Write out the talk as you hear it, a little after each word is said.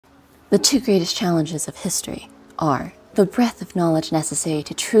The two greatest challenges of history are the breadth of knowledge necessary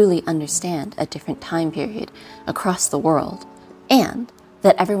to truly understand a different time period across the world, and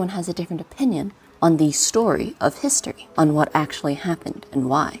that everyone has a different opinion on the story of history, on what actually happened and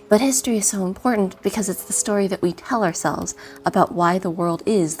why. But history is so important because it's the story that we tell ourselves about why the world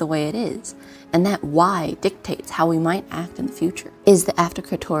is the way it is, and that why dictates how we might act in the future. Is the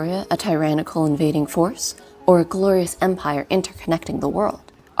Aftercratoria a tyrannical invading force, or a glorious empire interconnecting the world?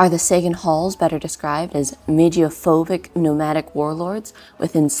 Are the Sagan Halls better described as magiophobic nomadic warlords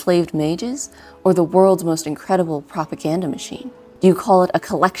with enslaved mages, or the world's most incredible propaganda machine? Do you call it a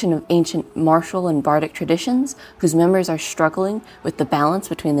collection of ancient martial and bardic traditions whose members are struggling with the balance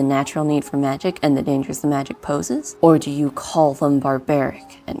between the natural need for magic and the dangers the magic poses? Or do you call them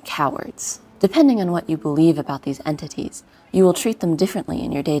barbaric and cowards? Depending on what you believe about these entities, you will treat them differently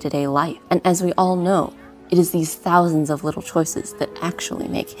in your day-to-day life. And as we all know, it is these thousands of little choices that actually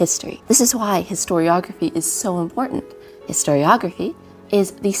make history. This is why historiography is so important. Historiography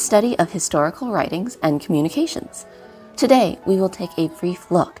is the study of historical writings and communications. Today, we will take a brief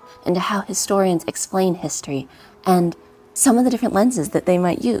look into how historians explain history and some of the different lenses that they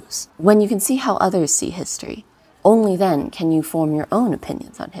might use. When you can see how others see history, only then can you form your own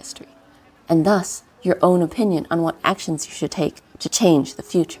opinions on history, and thus your own opinion on what actions you should take to change the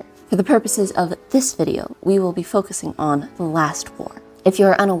future. For the purposes of this video, we will be focusing on the last war. If you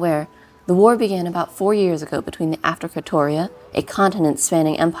are unaware, the war began about 4 years ago between the Aftercratoria, a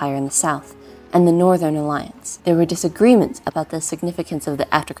continent-spanning empire in the south, and the Northern Alliance. There were disagreements about the significance of the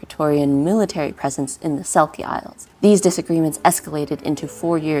Aftercratorian military presence in the Selkie Isles. These disagreements escalated into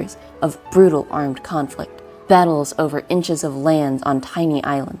 4 years of brutal armed conflict, battles over inches of lands on tiny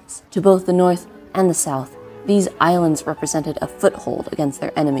islands. To both the north and the south, these islands represented a foothold against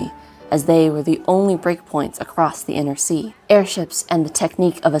their enemy, as they were the only breakpoints across the inner sea. Airships and the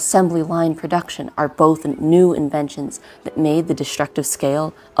technique of assembly line production are both new inventions that made the destructive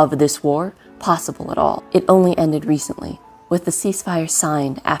scale of this war possible at all. It only ended recently, with the ceasefire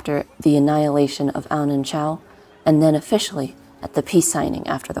signed after the annihilation of An Chao, and then officially at the peace signing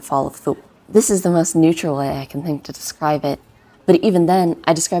after the fall of Thule. This is the most neutral way I can think to describe it, but even then,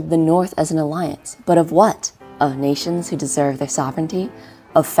 I described the North as an alliance. But of what? Of nations who deserve their sovereignty?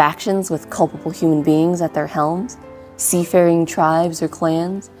 Of factions with culpable human beings at their helms? Seafaring tribes or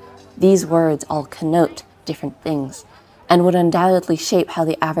clans? These words all connote different things, and would undoubtedly shape how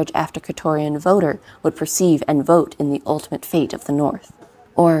the average Aftercratorian voter would perceive and vote in the ultimate fate of the North.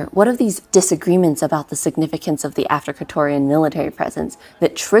 Or what of these disagreements about the significance of the Aftercratorian military presence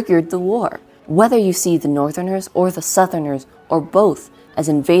that triggered the war? Whether you see the Northerners or the Southerners, or both, as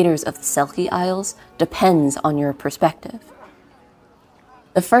invaders of the Selkie Isles depends on your perspective.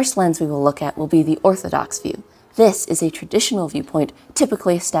 The first lens we will look at will be the Orthodox view. This is a traditional viewpoint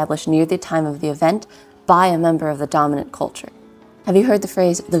typically established near the time of the event by a member of the dominant culture. Have you heard the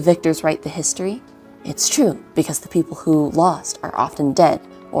phrase, "the victors write the history"? It's true, because the people who lost are often dead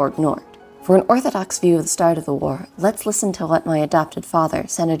or ignored. For an Orthodox view of the start of the war, let's listen to what my adopted father,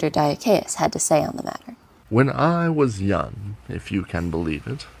 Senator Diacaeus, had to say on the matter. When I was young, if you can believe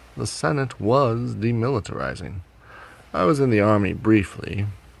it, the Senate was demilitarizing. I was in the army briefly,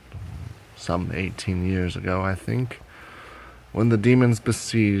 some 18 years ago, I think, when the demons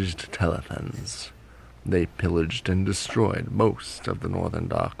besieged Telephens. They pillaged and destroyed most of the northern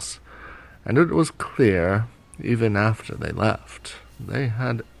docks, and it was clear, even after they left, they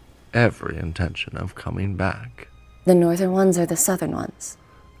had every intention of coming back. The northern ones or the southern ones?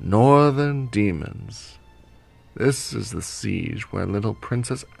 Northern demons. This is the siege where little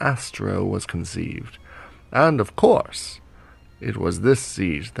Princess Astro was conceived, and of course, it was this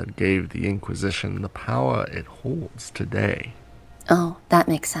siege that gave the Inquisition the power it holds today. Oh, that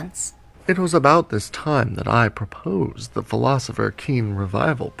makes sense. It was about this time that I proposed the Philosopher Keen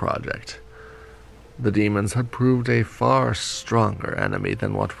Revival Project. The demons had proved a far stronger enemy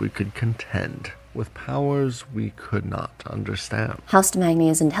than what we could contend, with powers we could not understand. House de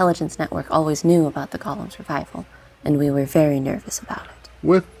Magnia's intelligence network always knew about the Golem's revival, and we were very nervous about it.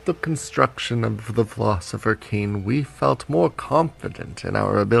 With the construction of the Philosopher Keen, we felt more confident in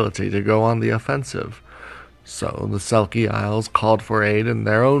our ability to go on the offensive. So the Selkie Isles called for aid in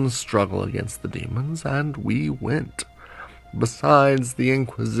their own struggle against the demons, and we went. Besides, the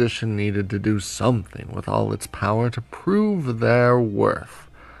Inquisition needed to do something with all its power to prove their worth.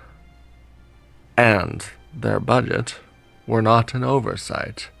 And their budget were not an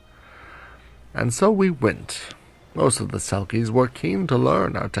oversight. And so we went. Most of the Selkies were keen to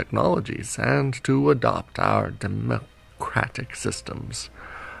learn our technologies and to adopt our democratic systems.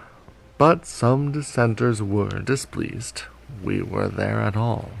 But some dissenters were displeased we were there at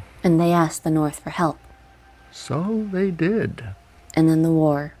all. And they asked the North for help. So they did. And then the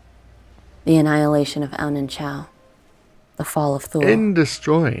war. The annihilation of Aun and Chau. The fall of Thule. In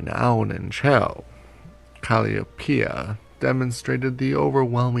destroying Aun and Chau, Calliopeia demonstrated the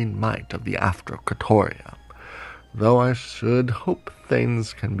overwhelming might of the Aftrocatoria, though I should hope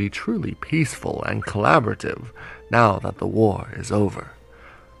things can be truly peaceful and collaborative now that the war is over.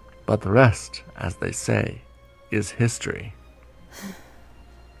 But the rest, as they say, is history.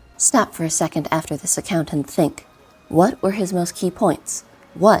 Stop for a second after this account and think. What were his most key points?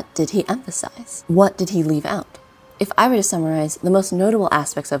 What did he emphasize? What did he leave out? If I were to summarize, the most notable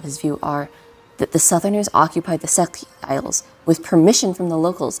aspects of his view are that the Southerners occupied the Selkie Isles with permission from the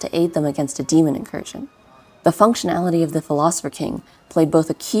locals to aid them against a demon incursion. The functionality of the Philosopher King played both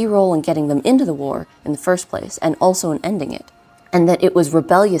a key role in getting them into the war in the first place and also in ending it, and that it was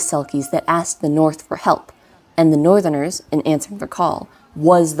rebellious Selkies that asked the North for help, and the Northerners, in answering their call,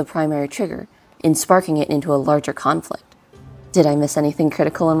 was the primary trigger in sparking it into a larger conflict. Did I miss anything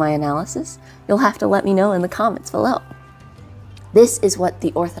critical in my analysis? You'll have to let me know in the comments below. This is what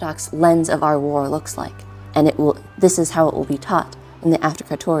the Orthodox lens of our war looks like, and this is how it will be taught in the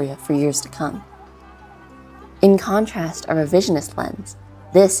Aftrocatoria for years to come. In contrast, a revisionist lens,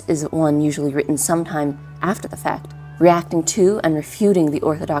 this is one usually written sometime after the fact, reacting to and refuting the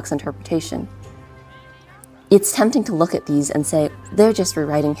Orthodox interpretation. It's tempting to look at these and say, they're just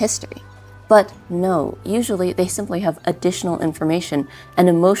rewriting history. But no, usually they simply have additional information and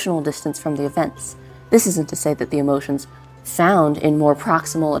emotional distance from the events. This isn't to say that the emotions found in more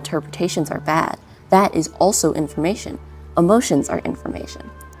proximal interpretations are bad. That is also information. Emotions are information.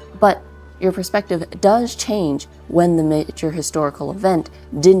 But your perspective does change when the major historical event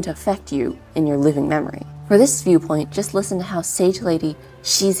didn't affect you in your living memory. For this viewpoint, just listen to how Sage Lady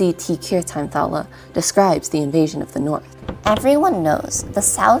Shizi T. Kirtheimthaler describes the invasion of the North. Everyone knows the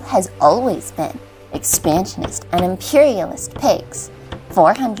South has always been expansionist and imperialist pigs.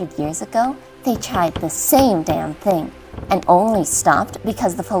 400 years ago, they tried the same damn thing and only stopped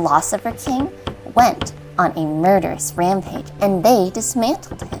because the Philosopher King went on a murderous rampage and they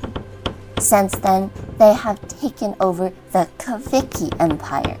dismantled him. Since then, they have taken over the Kaviki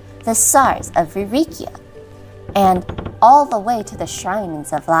Empire, the Tsars of Virikia, and all the way to the shrine in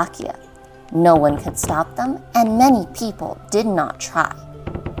Zavlakia. No one could stop them, and many people did not try.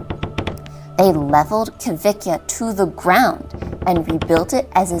 They leveled Kavikia to the ground and rebuilt it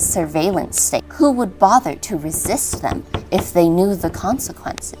as a surveillance state. Who would bother to resist them if they knew the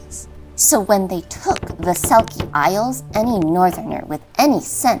consequences? So when they took the Selkie Isles, any northerner with any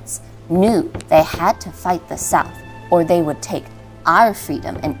sense knew they had to fight the South, or they would take our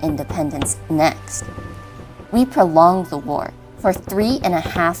freedom and independence next. We prolonged the war for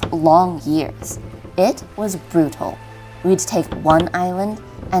 3.5 long years. It was brutal. We'd take one island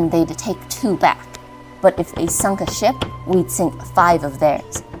and they'd take 2 back. But if they sunk a ship, we'd sink 5 of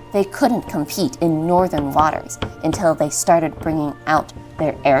theirs. They couldn't compete in northern waters until they started bringing out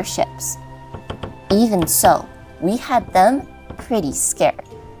their airships. Even so, we had them pretty scared.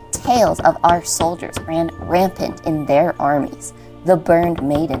 Tales of our soldiers ran rampant in their armies. The Burned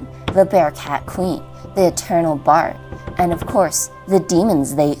Maiden, the Bearcat Queen, the Eternal Bard, and of course, the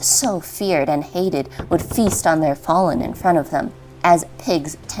demons they so feared and hated would feast on their fallen in front of them, as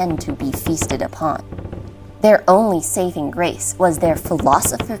pigs tend to be feasted upon. Their only saving grace was their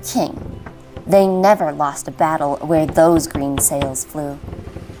Philosopher King. They never lost a battle where those green sails flew.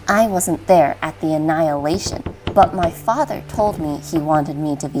 I wasn't there at the annihilation, but my father told me he wanted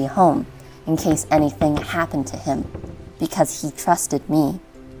me to be home in case anything happened to him, because he trusted me.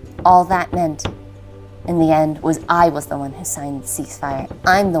 All that meant, in the end, was I was the one who signed the ceasefire.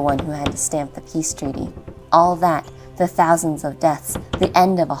 I'm the one who had to stamp the peace treaty. All that, the thousands of deaths, the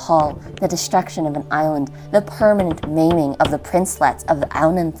end of a hall, the destruction of an island, the permanent maiming of the princelets of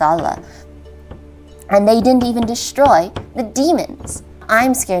Aunanthala. And they didn't even destroy the demons.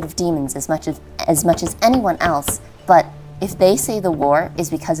 I'm scared of demons as much as anyone else, but if they say the war is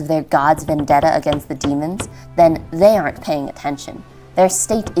because of their god's vendetta against the demons, then they aren't paying attention. Their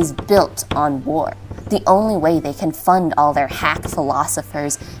state is built on war. The only way they can fund all their hack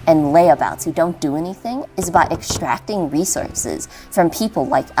philosophers and layabouts who don't do anything is by extracting resources from people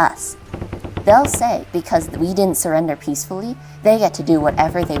like us. They'll say because we didn't surrender peacefully, they get to do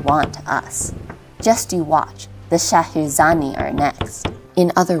whatever they want to us. Just you watch, the Shahirzani are next.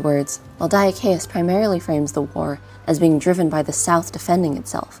 In other words, while Diachaeus primarily frames the war as being driven by the South defending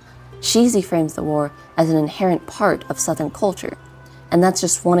itself, Shizi frames the war as an inherent part of Southern culture. And that's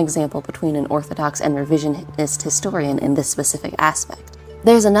just one example between an Orthodox and revisionist historian in this specific aspect.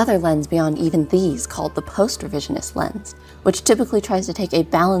 There's another lens beyond even these called the post-revisionist lens, which typically tries to take a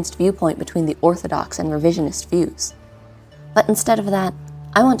balanced viewpoint between the orthodox and revisionist views. But instead of that,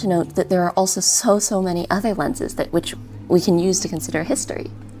 I want to note that there are also so many other lenses which we can use to consider history.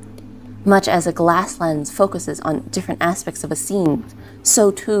 Much as a glass lens focuses on different aspects of a scene,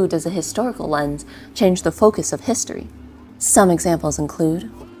 so too does a historical lens change the focus of history. Some examples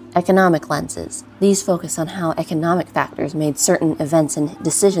include economic lenses. These focus on how economic factors made certain events and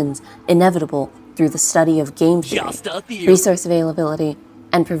decisions inevitable through the study of game theory, resource availability,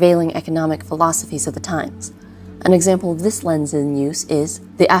 and prevailing economic philosophies of the times. An example of this lens in use is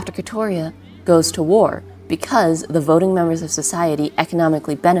the Aftercatoria goes to war because the voting members of society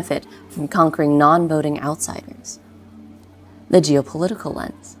economically benefit from conquering non-voting outsiders. The geopolitical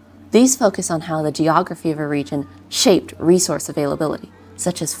lens. These focus on how the geography of a region shaped resource availability,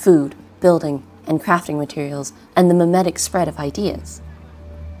 such as food, building, and crafting materials, and the mimetic spread of ideas.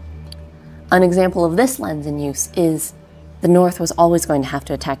 An example of this lens in use is the North was always going to have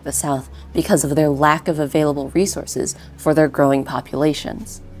to attack the South because of their lack of available resources for their growing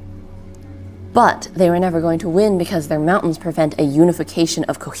populations. But they were never going to win because their mountains prevent a unification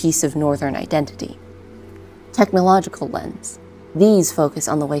of cohesive Northern identity. Technological lens. These focus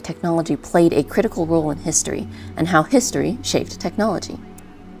on the way technology played a critical role in history and how history shaped technology.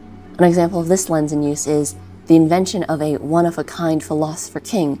 An example of this lens in use is the invention of a one-of-a-kind philosopher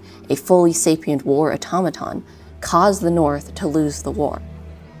king, a fully sapient war automaton, caused the North to lose the war.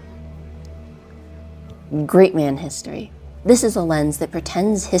 Great man history. This is a lens that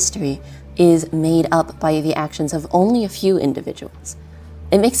pretends history is made up by the actions of only a few individuals.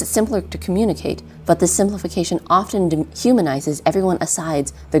 It makes it simpler to communicate, but this simplification often dehumanizes everyone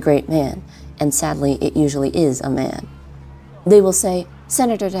besides the great man, and sadly, it usually is a man. They will say,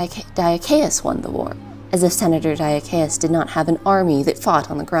 Senator Diacaeus won the war, as if Senator Diacaeus did not have an army that fought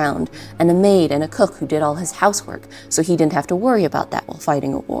on the ground, and a maid and a cook who did all his housework, so he didn't have to worry about that while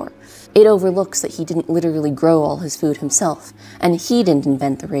fighting a war. It overlooks that he didn't literally grow all his food himself, and he didn't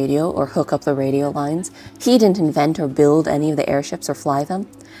invent the radio or hook up the radio lines, he didn't invent or build any of the airships or fly them,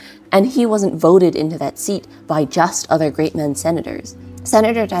 and he wasn't voted into that seat by just other great men senators.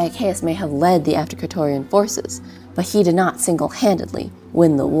 Senator Diacaeus may have led the Aftercatorian forces, but he did not single-handedly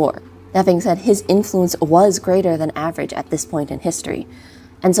win the war. That being said, his influence was greater than average at this point in history,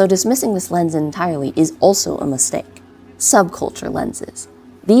 and so dismissing this lens entirely is also a mistake. Subculture lenses.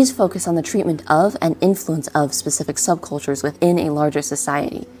 These focus on the treatment of and influence of specific subcultures within a larger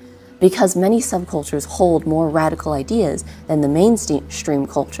society. Because many subcultures hold more radical ideas than the mainstream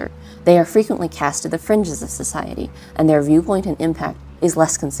culture, they are frequently cast to the fringes of society, and their viewpoint and impact is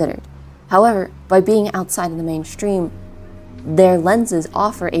less considered. However, by being outside of the mainstream, their lenses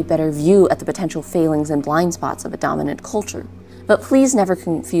offer a better view at the potential failings and blind spots of a dominant culture. But please never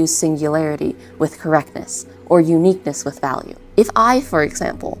confuse singularity with correctness, or uniqueness with value. If I, for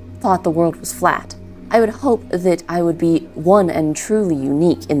example, thought the world was flat, I would hope that I would be one and truly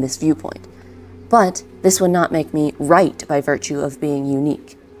unique in this viewpoint. But this would not make me right by virtue of being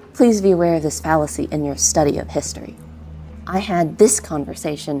unique. Please be aware of this fallacy in your study of history. I had this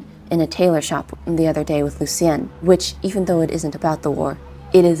conversation in a tailor shop the other day with Lucien, which, even though it isn't about the war,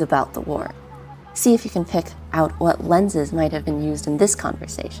 it is about the war. See if you can pick out what lenses might have been used in this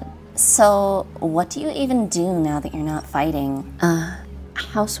conversation. So, what do you even do now that you're not fighting?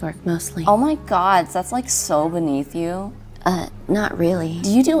 Housework mostly. Oh my god, that's like so beneath you. Not really. Do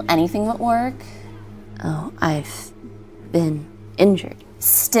you do anything but work? Oh, I've been injured.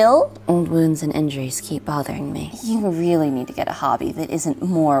 Still? Old wounds and injuries keep bothering me. You really need to get a hobby that isn't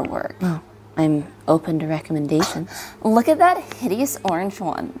more work. Well, I'm open to recommendations. Look at that hideous orange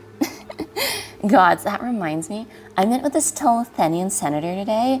one. Gods, that reminds me, I met with this Telethenian senator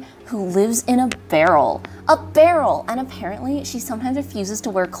today who lives in a barrel. A barrel! And apparently she sometimes refuses to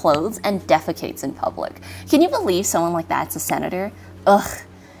wear clothes and defecates in public. Can you believe someone like that's a senator? Ugh,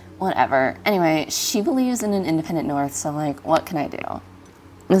 whatever. Anyway, she believes in an independent North, so like, what can I do?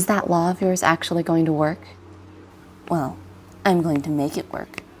 Is that law of yours actually going to work? Well, I'm going to make it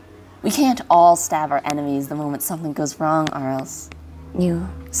work. We can't all stab our enemies the moment something goes wrong, or else... You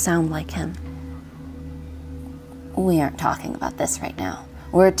sound like him. We aren't talking about this right now.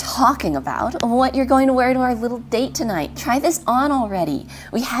 We're talking about what you're going to wear to our little date tonight. Try this on already.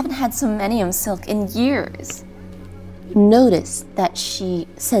 We haven't had Somnium silk in years. Notice that she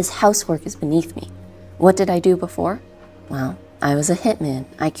says housework is beneath me. What did I do before? Well, I was a hitman.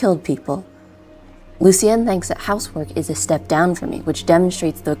 I killed people. Lucien thinks that housework is a step down for me, which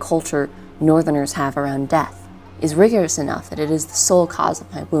demonstrates the culture Northerners have around death is rigorous enough that it is the sole cause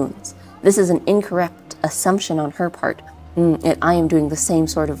of my wounds. This is an incorrect assumption on her part, that I am doing the same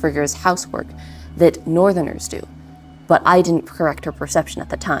sort of rigorous housework that Northerners do. but I didn't correct her perception at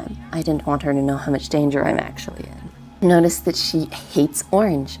the time. I didn't want her to know how much danger I'm actually in. Notice that she hates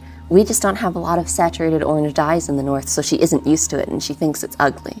orange. We just don't have a lot of saturated orange dyes in the north, so she isn't used to it and she thinks it's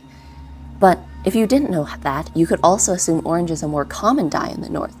ugly. But if you didn't know that, you could also assume orange is a more common dye in the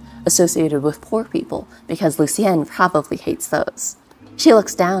north, associated with poor people, because Lucienne probably hates those. She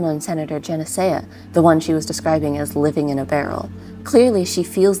looks down on Senator Genesea, the one she was describing as living in a barrel. Clearly, she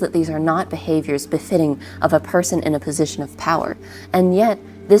feels that these are not behaviors befitting of a person in a position of power, and yet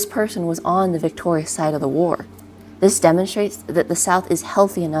this person was on the victorious side of the war. This demonstrates that the South is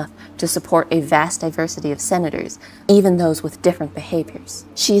healthy enough to support a vast diversity of senators, even those with different behaviors.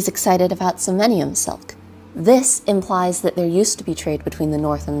 She is excited about Semenium silk. This implies that there used to be trade between the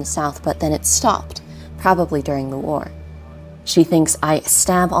North and the South, but then it stopped, probably during the war. She thinks I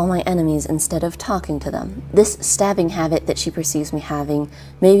stab all my enemies instead of talking to them. This stabbing habit that she perceives me having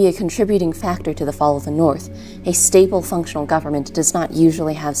may be a contributing factor to the fall of the North. A stable functional government does not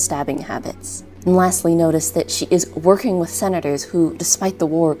usually have stabbing habits. And lastly, notice that she is working with senators who, despite the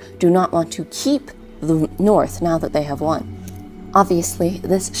war, do not want to keep the North now that they have won. Obviously,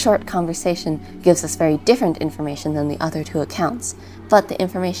 this short conversation gives us very different information than the other two accounts, but the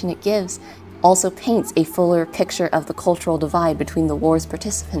information it gives also paints a fuller picture of the cultural divide between the war's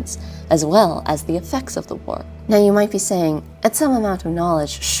participants, as well as the effects of the war. Now you might be saying, at some amount of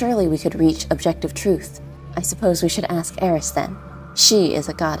knowledge, surely we could reach objective truth. I suppose we should ask Eris then. She is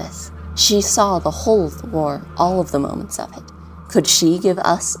a goddess. She saw the whole of the war, all of the moments of it. Could she give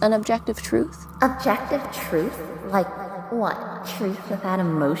us an objective truth? Objective truth? Like what? Truth without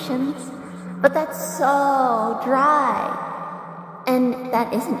emotions? But that's so dry. And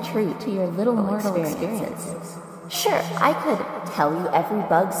that isn't true to your little mortal experiences. Sure, I could tell you every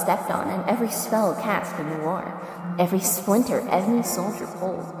bug stepped on and every spell cast in the war, every splinter any soldier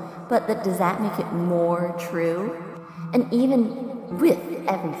pulled, but does that make it more true? And even with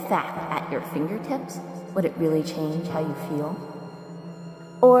every fact at your fingertips, would it really change how you feel?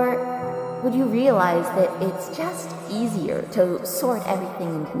 Or would you realize that it's just easier to sort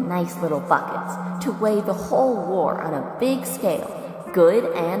everything into nice little buckets, to weigh the whole war on a big scale, good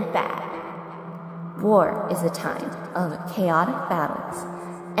and bad? War is a time of chaotic battles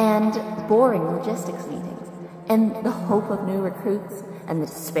and boring logistics meetings, and the hope of new recruits, and the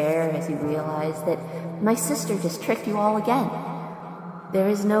despair as you realize that my sister just tricked you all again. There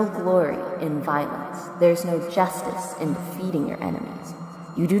is no glory in violence. There's no justice in defeating your enemies.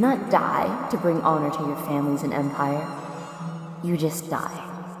 You do not die to bring honor to your families and empire. You just die.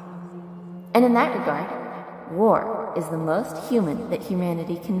 And in that regard, war is the most human that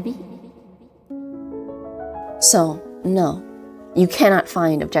humanity can be. So, no, you cannot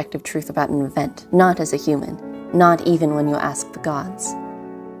find objective truth about an event, not as a human, not even when you ask the gods.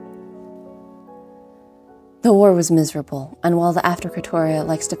 The war was miserable, and while the Aftercratoria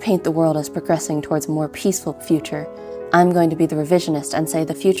likes to paint the world as progressing towards a more peaceful future, I'm going to be the revisionist and say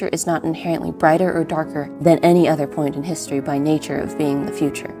the future is not inherently brighter or darker than any other point in history by nature of being the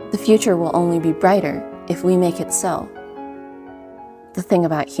future. The future will only be brighter if we make it so. The thing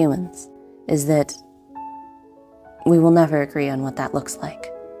about humans is that we will never agree on what that looks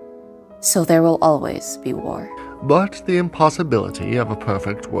like. So there will always be war. But the impossibility of a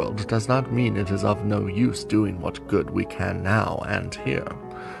perfect world does not mean it is of no use doing what good we can now and here.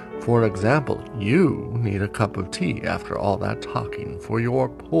 For example, you need a cup of tea after all that talking for your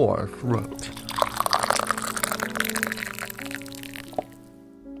poor throat.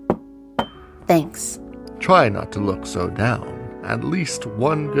 Thanks. Try not to look so down. At least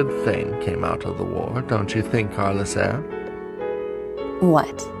one good thing came out of the war, don't you think, Carlisere?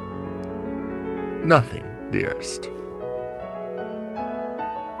 What? Nothing, dearest.